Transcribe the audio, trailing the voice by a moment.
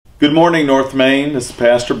Good morning, North Main. This is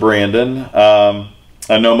Pastor Brandon. I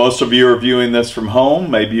know most of you are viewing this from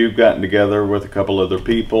home. Maybe you've gotten together with a couple other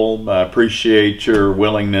people. I appreciate your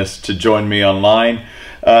willingness to join me online.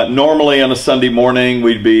 Normally on a Sunday morning,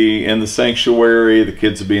 we'd be in the sanctuary. The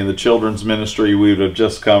kids would be in the children's ministry. We would have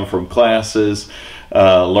just come from classes,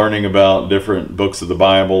 learning about different books of the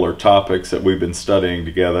Bible or topics that we've been studying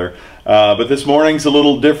together. But this morning's a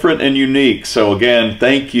little different and unique. So again,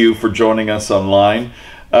 thank you for joining us online.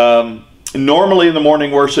 Normally in the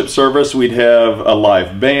morning worship service, we'd have a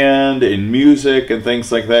live band and music and things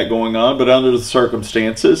like that going on, but under the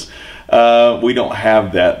circumstances, we don't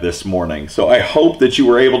have that this morning. So I hope that you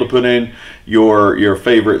were able to put in your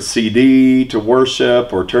favorite CD to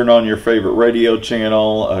worship, or turn on your favorite radio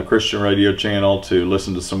channel, a Christian radio channel, to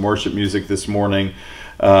listen to some worship music this morning,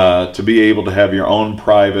 to be able to have your own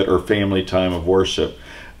private or family time of worship.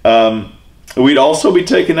 We'd also be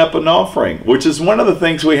taking up an offering, which is one of the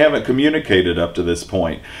things we haven't communicated up to this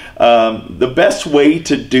point. The best way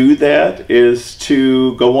to do that is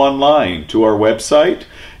to go online to our website,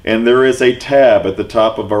 and there is a tab at the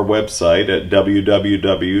top of our website at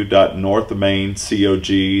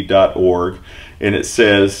www.northmaincog.org, and it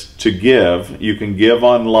says to give. You can give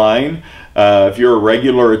online. If you're a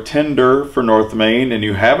regular attender for North Main and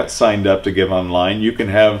you haven't signed up to give online, you can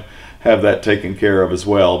have that taken care of as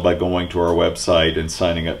well by going to our website and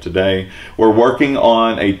signing up today. We're working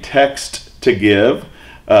on a text to give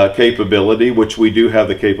capability, which we do have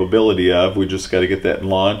the capability of. We just got to get that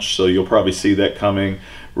launched, so you'll probably see that coming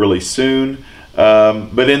really soon.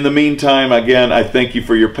 But in the meantime, again, I thank you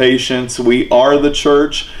for your patience. We are the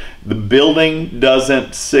church. The building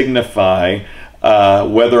doesn't signify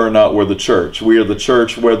whether or not we're the church. We are the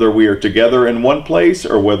church whether we are together in one place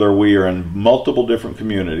or whether we are in multiple different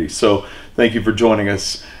communities. So thank you for joining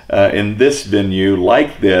us in this venue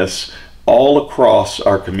like this all across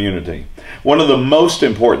our community. One of the most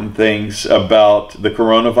important things about the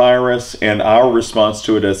coronavirus and our response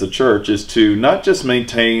to it as a church is to not just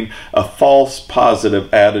maintain a false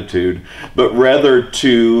positive attitude, but rather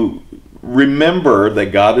to remember that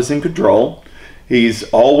God is in control. He's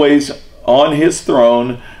always on his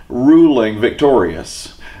throne, ruling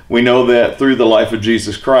victorious. We know that through the life of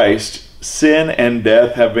Jesus Christ, sin and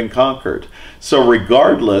death have been conquered. So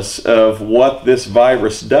regardless of what this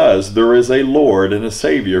virus does, there is a Lord and a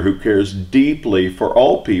Savior who cares deeply for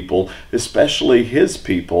all people, especially his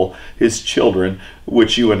people, his children,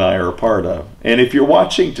 which you and I are a part of. And if you're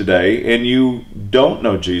watching today and you don't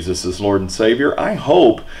know Jesus as Lord and Savior, I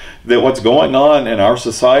hope that what's going on in our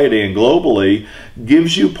society and globally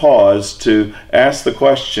gives you pause to ask the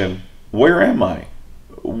question, where am I?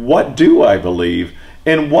 What do I believe?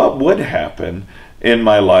 And what would happen in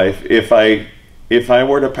my life if I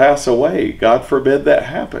were to pass away? God forbid that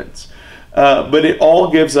happens. But it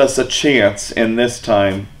all gives us a chance in this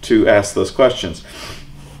time to ask those questions.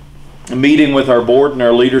 Meeting with our board and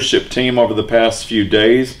our leadership team over the past few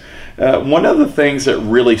days, one of the things that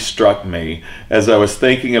really struck me as I was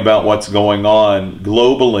thinking about what's going on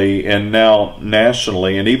globally and now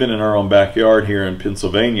nationally and even in our own backyard here in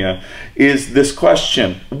Pennsylvania is this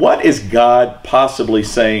question: what is God possibly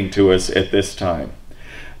saying to us at this time?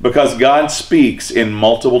 Because God speaks in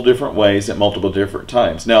multiple different ways at multiple different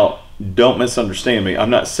times. Now, don't misunderstand me. I'm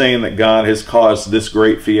not saying that God has caused this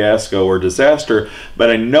great fiasco or disaster, but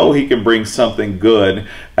I know he can bring something good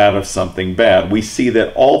out of something bad. We see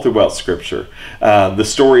that all throughout Scripture. The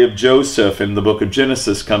story of Joseph in the book of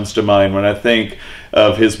Genesis comes to mind when I think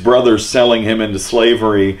of his brothers selling him into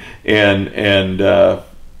slavery, and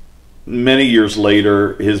many years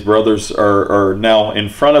later, his brothers are now in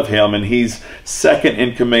front of him, and he's second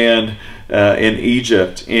in command in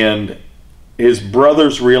Egypt. And his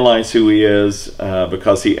brothers realize who he is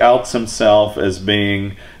because he outs himself as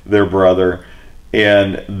being their brother,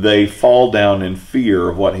 and they fall down in fear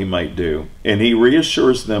of what he might do. And he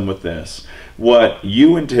reassures them with this: what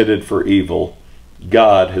you intended for evil,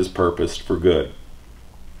 God has purposed for good.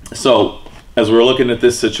 So, as we're looking at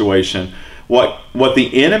this situation, what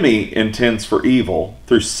the enemy intends for evil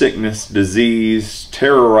through sickness, disease,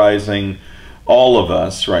 terrorizing all of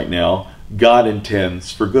us right now, God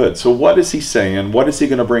intends for good. So what is he saying? What is he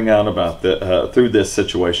going to bring out about through this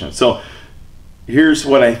situation? So here's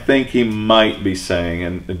what I think he might be saying,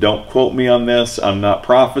 and don't quote me on this. I'm not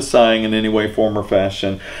prophesying in any way, form, or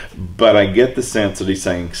fashion, but I get the sense that he's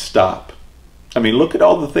saying, stop. I mean, look at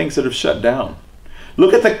all the things that have shut down.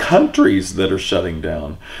 Look at the countries that are shutting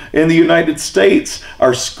down. In the United States,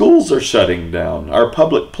 our schools are shutting down. Our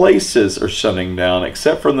public places are shutting down,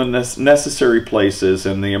 except for the necessary places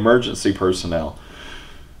and the emergency personnel.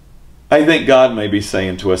 I think God may be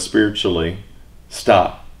saying to us spiritually,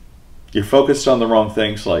 stop. You're focused on the wrong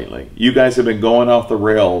things lately. You guys have been going off the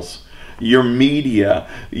rails. Your media,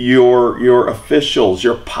 your officials,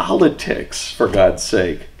 your politics, for God's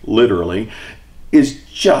sake, literally, is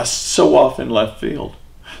just so off in left field.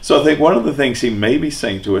 So I think one of the things he may be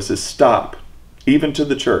saying to us is stop. Even to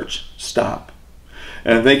the church, stop.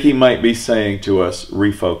 And I think he might be saying to us,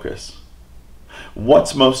 refocus.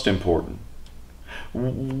 What's most important?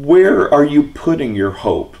 Where are you putting your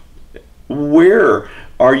hope? Where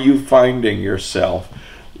are you finding yourself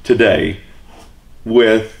today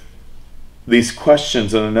with these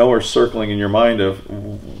questions that I know are circling in your mind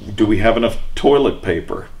of, do we have enough toilet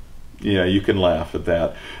paper? Yeah, you can laugh at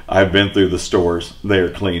that. I've been through the stores. They're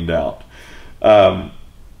cleaned out.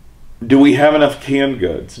 Do we have enough canned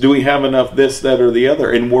goods? Do we have enough this, that, or the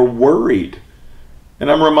other? And we're worried.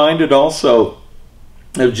 And I'm reminded also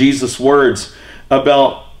of Jesus' words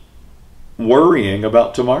about worrying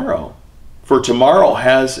about tomorrow. For tomorrow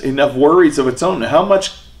has enough worries of its own. How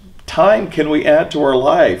much time can we add to our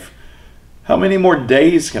life? How many more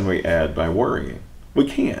days can we add by worrying? We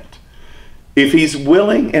can't. If he's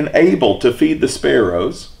willing and able to feed the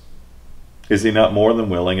sparrows, is he not more than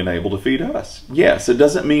willing and able to feed us? Yes, it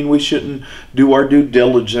doesn't mean we shouldn't do our due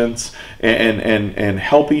diligence and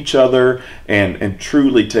help each other and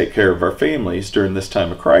truly take care of our families during this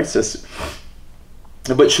time of crisis.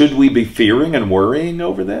 But should we be fearing and worrying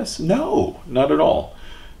over this? No, not at all.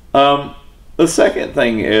 The second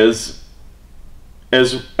thing is,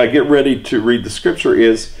 as I get ready to read the scripture,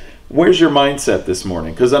 is where's your mindset this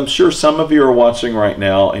morning? Because I'm sure some of you are watching right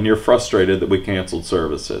now and you're frustrated that we canceled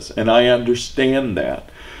services. And I understand that.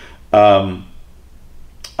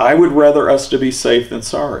 I would rather us to be safe than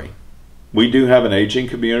sorry. We do have an aging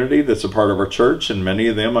community that's a part of our church, and many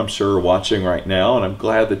of them I'm sure are watching right now, and I'm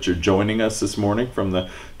glad that you're joining us this morning from the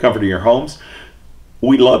comfort of your homes.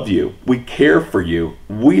 We love you. We care for you.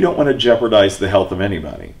 We don't want to jeopardize the health of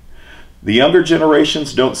anybody. The younger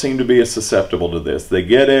generations don't seem to be as susceptible to this. They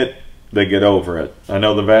get it, they get over it. I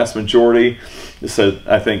know the vast majority,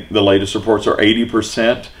 I think the latest reports are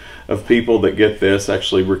 80% of people that get this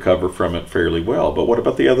actually recover from it fairly well. But what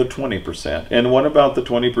about the other 20%? And what about the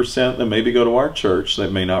 20% that maybe go to our church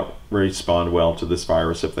that may not respond well to this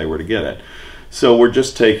virus if they were to get it? So we're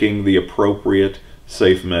just taking the appropriate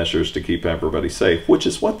safe measures to keep everybody safe, which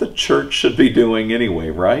is what the church should be doing anyway,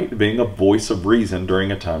 right? Being a voice of reason during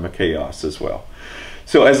a time of chaos as well.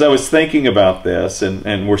 So as I was thinking about this,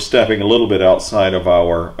 and we're stepping a little bit outside of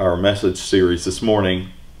our message series this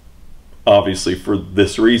morning, obviously for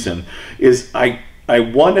this reason, is I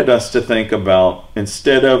wanted us to think about,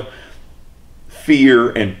 instead of fear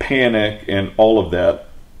and panic and all of that,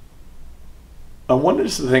 I wanted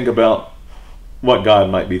us to think about what God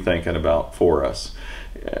might be thinking about for us.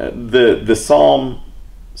 The Psalms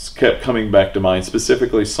kept coming back to mind,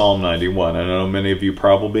 specifically Psalm 91. I know many of you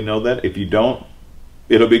probably know that. If you don't,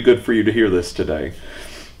 it'll be good for you to hear this today.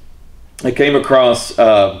 I came across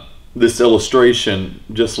this illustration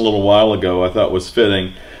just a little while ago I thought was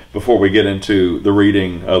fitting before we get into the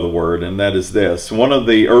reading of the word, and that is this. One of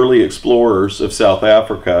the early explorers of South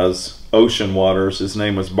Africa's ocean waters, his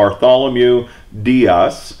name was Bartholomew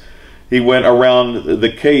Dias. He went around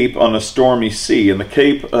the Cape on a stormy sea, and the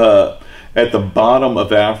Cape at the bottom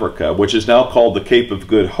of Africa, which is now called the Cape of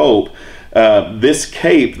Good Hope. This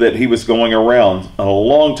cape that he was going around a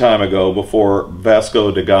long time ago, before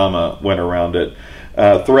Vasco da Gama went around it,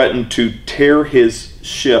 threatened to tear his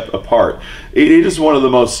ship apart. It is one of the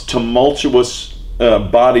most tumultuous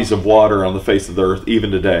bodies of water on the face of the earth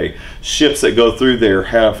even today. Ships that go through there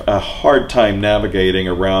have a hard time navigating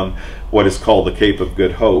around what is called the Cape of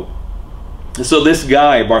Good Hope. So this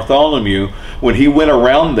guy, Bartholomew, when he went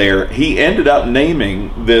around there, he ended up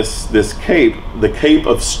naming this cape the Cape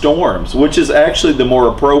of Storms, which is actually the more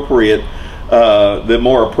appropriate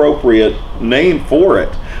name for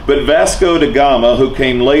it. But Vasco da Gama, who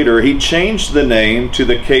came later, he changed the name to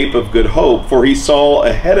the Cape of Good Hope, for he saw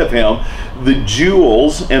ahead of him the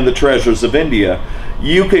jewels and the treasures of India.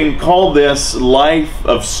 You can call this life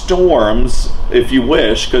of storms if you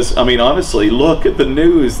wish, because, I mean, honestly, look at the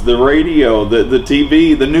news, the radio, the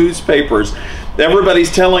TV, the newspapers.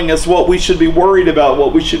 Everybody's telling us what we should be worried about,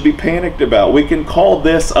 what we should be panicked about. We can call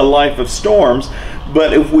this a life of storms,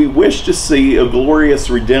 but if we wish to see a glorious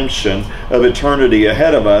redemption of eternity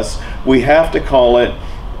ahead of us, we have to call it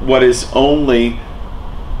what is only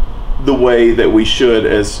the way that we should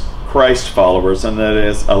as Christ followers, and that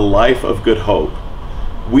is a life of good hope.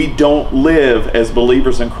 We don't live as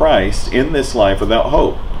believers in Christ in this life without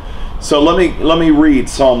hope. So let me read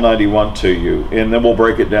Psalm 91 to you, and then we'll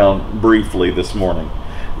break it down briefly this morning.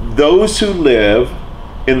 Those who live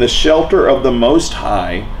in the shelter of the Most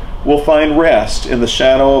High will find rest in the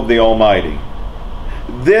shadow of the Almighty.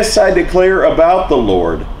 This I declare about the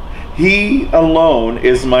Lord. He alone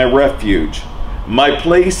is my refuge, my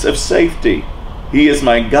place of safety. He is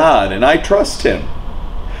my God, and I trust him.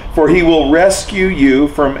 For he will rescue you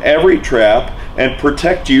from every trap and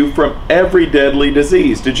protect you from every deadly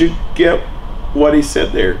disease. Did you get what he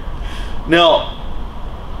said there? Now,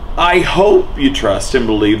 I hope you trust and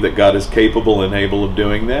believe that God is capable and able of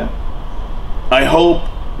doing that. I hope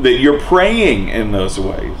that you're praying in those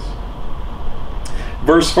ways.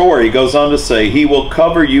 Verse 4, he goes on to say, he will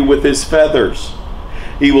cover you with his feathers.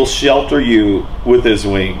 He will shelter you with his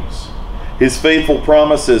wings. His faithful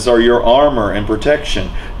promises are your armor and protection.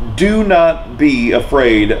 Do not be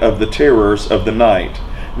afraid of the terrors of the night,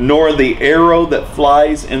 nor the arrow that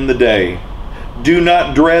flies in the day. Do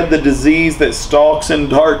not dread the disease that stalks in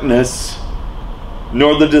darkness,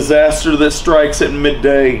 nor the disaster that strikes at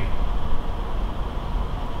midday.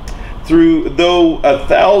 Though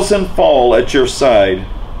 1,000 fall at your side,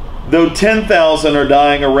 though 10,000 are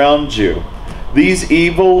dying around you, these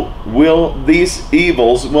evils will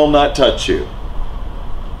not touch you.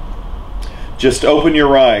 Just open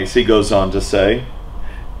your eyes, he goes on to say,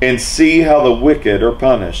 and see how the wicked are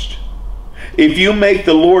punished. If you make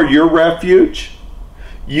the Lord your refuge,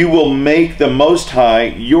 you will make the Most High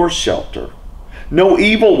your shelter. No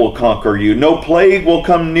evil will conquer you, no plague will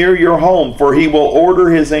come near your home, for he will order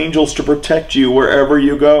his angels to protect you wherever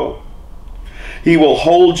you go. He will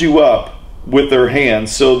hold you up with their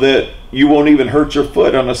hands so that you won't even hurt your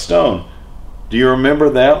foot on a stone. Do you remember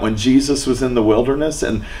that when Jesus was in the wilderness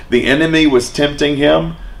and the enemy was tempting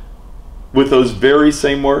him with those very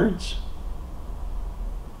same words?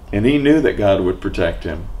 And he knew that God would protect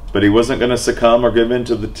him, but he wasn't going to succumb or give in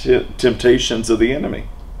to the temptations of the enemy.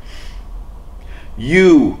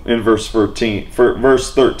 You, in verse 13,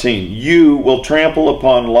 you will trample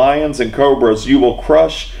upon lions and cobras. You will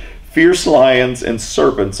crush fierce lions and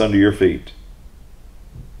serpents under your feet.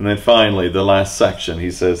 And then finally, the last section,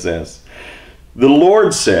 he says this. The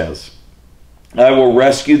Lord says, I will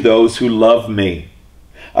rescue those who love me.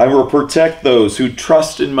 I will protect those who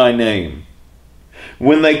trust in my name.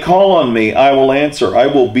 When they call on me, I will answer. I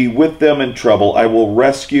will be with them in trouble. I will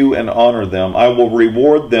rescue and honor them. I will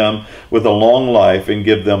reward them with a long life and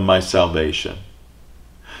give them my salvation.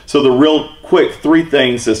 So the real quick 3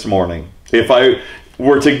 things this morning. If I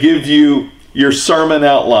were to give you your sermon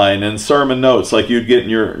outline and sermon notes like you'd get in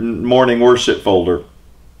your morning worship folder,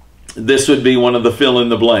 this would be one of the fill in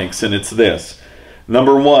the blanks, and it's this.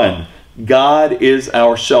 Number 1, God is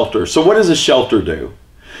our shelter. So what does a shelter do?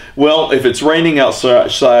 Well, if it's raining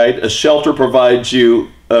outside, a shelter provides you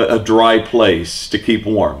a dry place to keep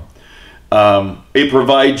warm. It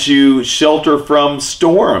provides you shelter from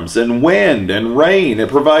storms and wind and rain. It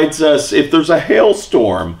provides us, if there's a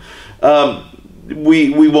hailstorm,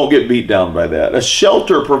 we won't get beat down by that. A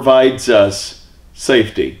shelter provides us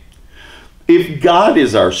safety. If God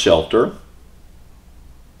is our shelter,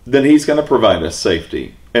 then he's going to provide us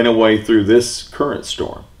safety in a way through this current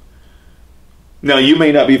storm. Now, you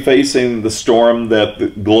may not be facing the storm that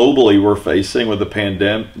globally we're facing with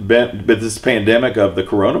this pandemic of the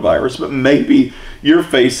coronavirus, but maybe you're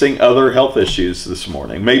facing other health issues this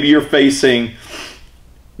morning. Maybe you're facing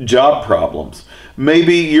job problems.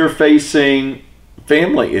 Maybe you're facing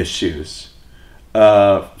family issues,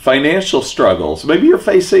 financial struggles. Maybe you're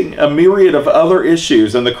facing a myriad of other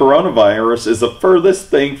issues, and the coronavirus is the furthest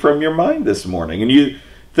thing from your mind this morning, and you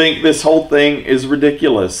think this whole thing is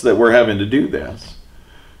ridiculous that we're having to do this.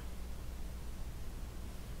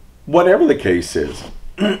 Whatever the case is,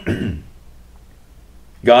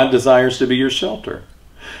 God desires to be your shelter.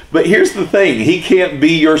 But here's the thing, he can't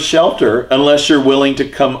be your shelter unless you're willing to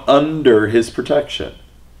come under his protection.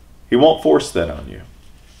 He won't force that on you.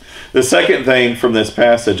 The second thing from this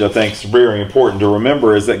passage I think is very important to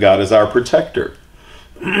remember is that God is our protector.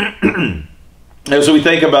 As we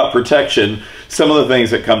think about protection, some of the things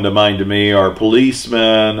that come to mind to me are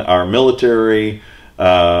policemen, our military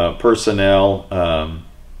personnel,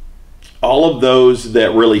 all of those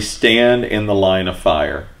that really stand in the line of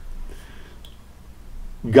fire.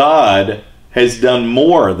 God has done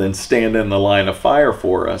more than stand in the line of fire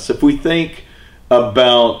for us. If we think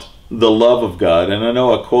about the love of God, and I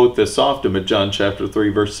know I quote this often, but John chapter 3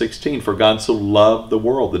 verse 16, for God so loved the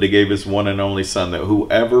world that he gave his one and only son, that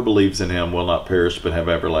whoever believes in him will not perish but have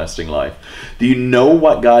everlasting life. Do you know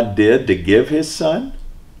what God did to give his son?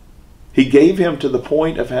 He gave him to the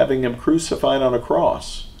point of having him crucified on a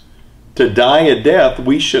cross. To die a death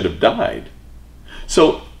we should have died.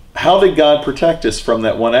 So how did God protect us from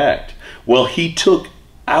that one act? Well, he took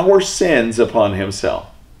our sins upon himself.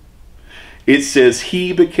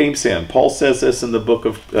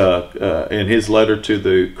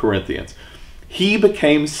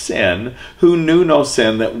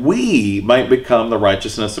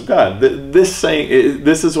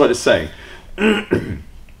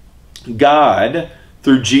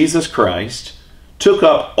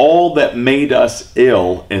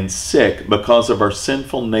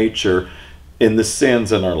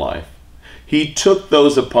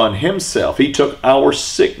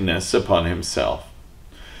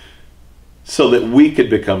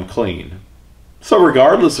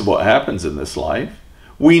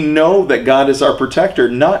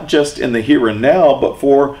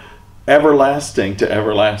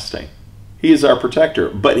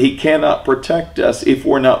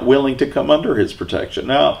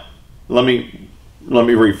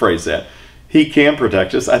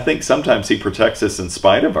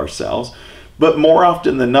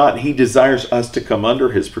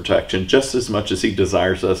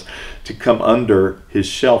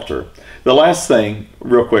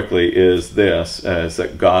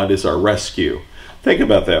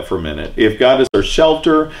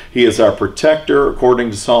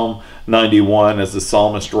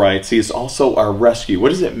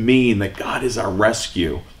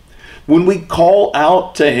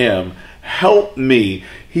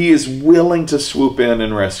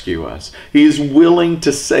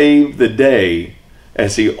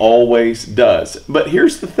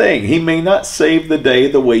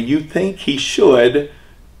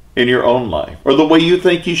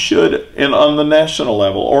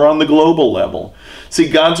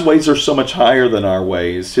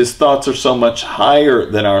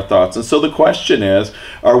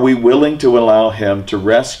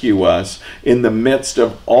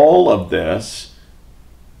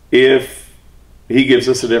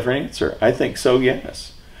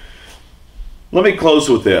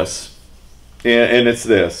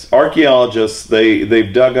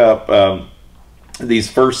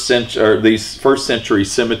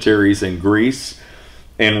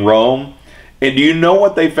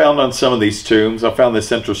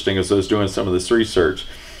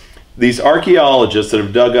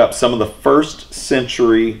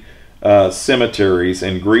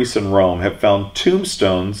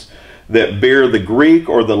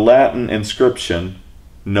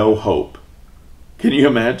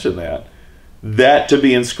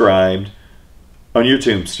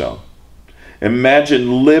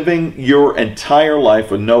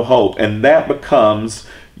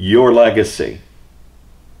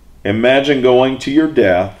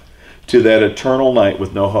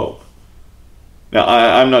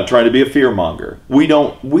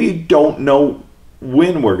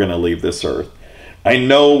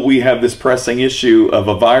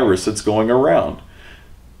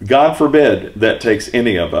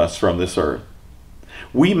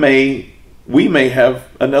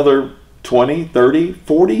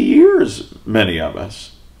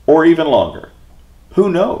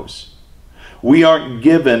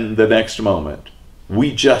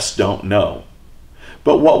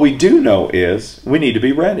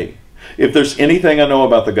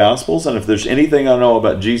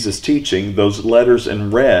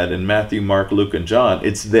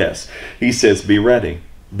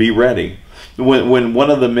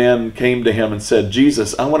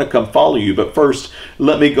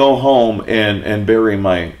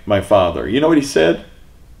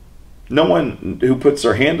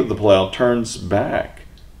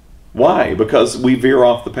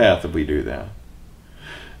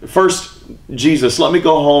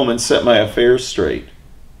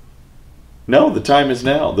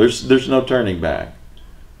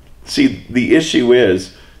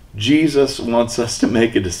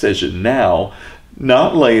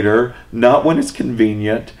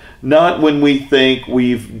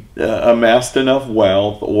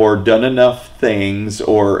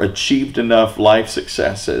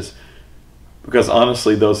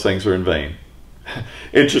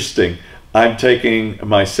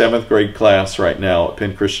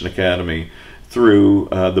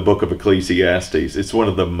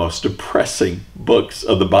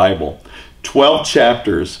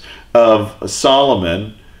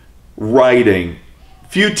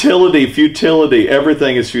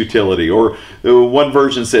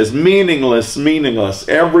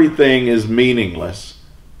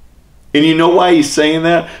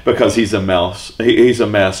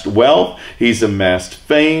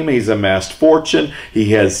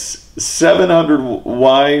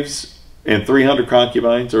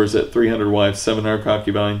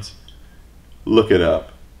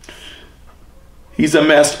 He's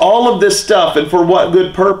amassed all of this stuff, and for what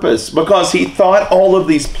good purpose? Because he thought all of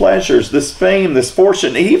these pleasures, this fame, this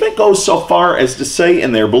fortune. He even goes so far as to say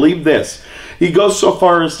in there, believe this, he goes so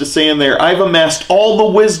far as to say in there, I've amassed all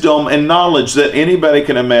the wisdom and knowledge that anybody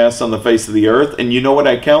can amass on the face of the earth. And you know what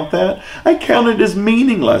I count that? I count it as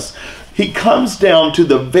meaningless. He comes down to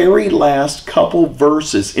the very last couple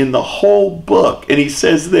verses in the whole book, and he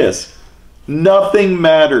says this, nothing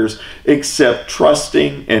matters except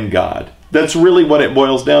trusting in God. That's really what it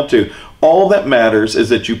boils down to. All that matters is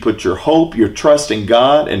that you put your hope, your trust in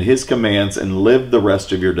God and his commands and live the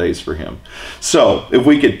rest of your days for him. So if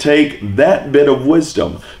we could take that bit of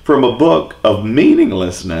wisdom from a book of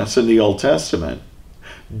meaninglessness in the Old Testament,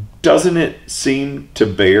 doesn't it seem to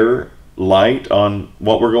bear light on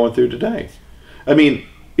what we're going through today? I mean,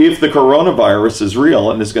 if the coronavirus is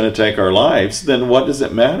real and is going to take our lives, then what does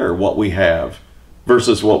it matter what we have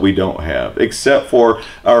versus what we don't have, except for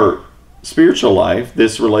our spiritual life,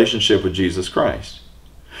 this relationship with Jesus Christ?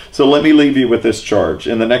 So let me leave you with this charge.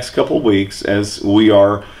 In the next couple of weeks, as we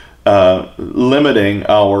are limiting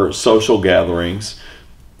our social gatherings,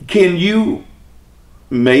 can you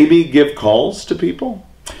maybe give calls to people?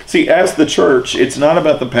 See, as the church, it's not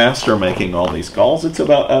about the pastor making all these calls. It's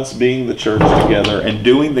about us being the church together and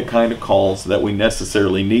doing the kind of calls that we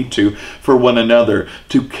necessarily need to for one another,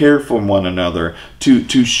 to care for one another,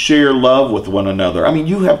 to share love with one another. I mean,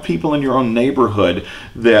 you have people in your own neighborhood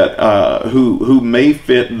that who may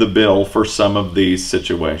fit the bill for some of these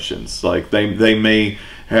situations. Like they may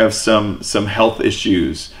have some health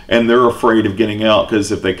issues, and they're afraid of getting out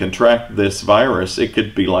because if they contract this virus, it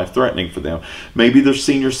could be life-threatening for them. Maybe there's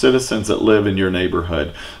senior citizens that live in your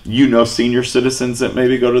neighborhood. You know senior citizens that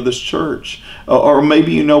maybe go to this church. Or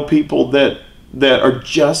maybe you know people that are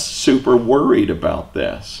just super worried about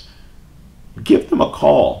this. Give them a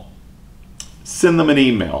call. Send them an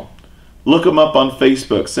email. Look them up on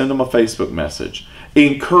Facebook. Send them a Facebook message.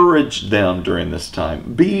 Encourage them during this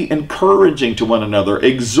time. Be encouraging to one another.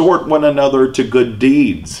 Exhort one another to good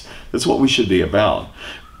deeds. That's what we should be about.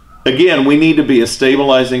 Again, we need to be a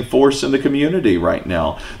stabilizing force in the community right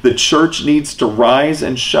now. The church needs to rise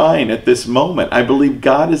and shine at this moment. I believe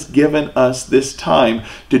God has given us this time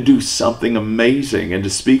to do something amazing and to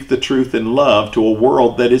speak the truth in love to a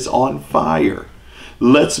world that is on fire.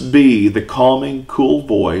 Let's be the calming, cool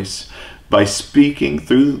voice by speaking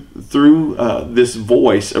through this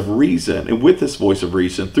voice of reason, and with this voice of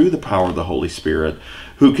reason, through the power of the Holy Spirit,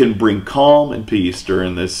 who can bring calm and peace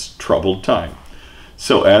during this troubled time.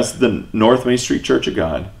 So as the North Main Street Church of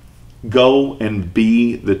God, go and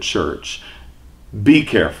be the church. Be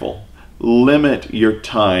careful. Limit your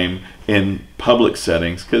time in public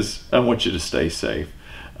settings, because I want you to stay safe,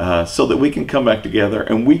 so that we can come back together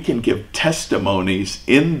and we can give testimonies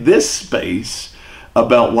in this space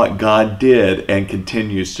about what God did and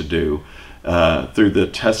continues to do through the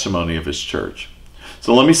testimony of his church.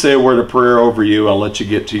 So let me say a word of prayer over you. I'll let you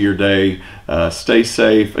get to your day. Stay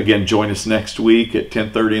safe. Again, join us next week at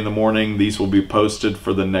 10:30 in the morning. These will be posted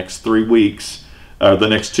for the next 3 weeks, the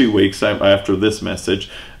next 2 weeks after this message.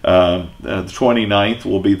 The 29th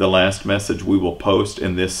will be the last message we will post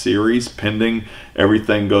in this series, pending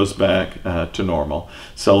everything goes back to normal.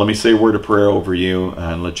 So let me say a word of prayer over you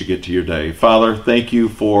and let you get to your day. Father, thank you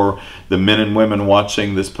for the men and women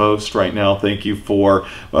watching this post right now. Thank you for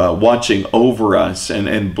watching over us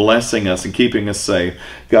and blessing us and keeping us safe.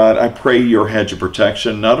 God, I pray your hedge of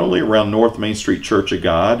protection, not only around North Main Street Church of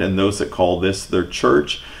God and those that call this their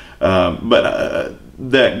church, but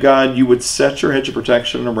that, God, you would set your hedge of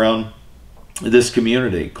protection around this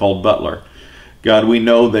community called Butler. God, we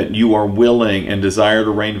know that you are willing and desire to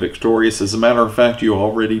reign victorious. As a matter of fact, you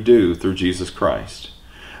already do through Jesus Christ.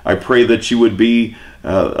 I pray that you would be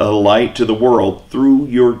a light to the world through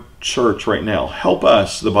your church right now. Help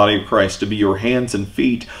us, the body of Christ, to be your hands and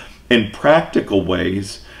feet in practical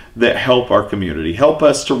ways that help our community. Help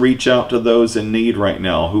us to reach out to those in need right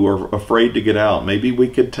now who are afraid to get out. Maybe we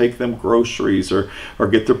could take them groceries or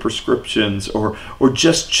get their prescriptions or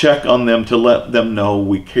just check on them to let them know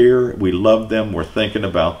we care, we love them, we're thinking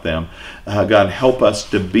about them. God, help us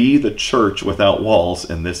to be the church without walls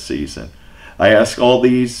in this season. I ask all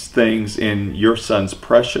these things in your Son's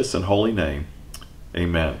precious and holy name.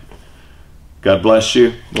 Amen. God bless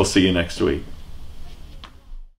you. We'll see you next week.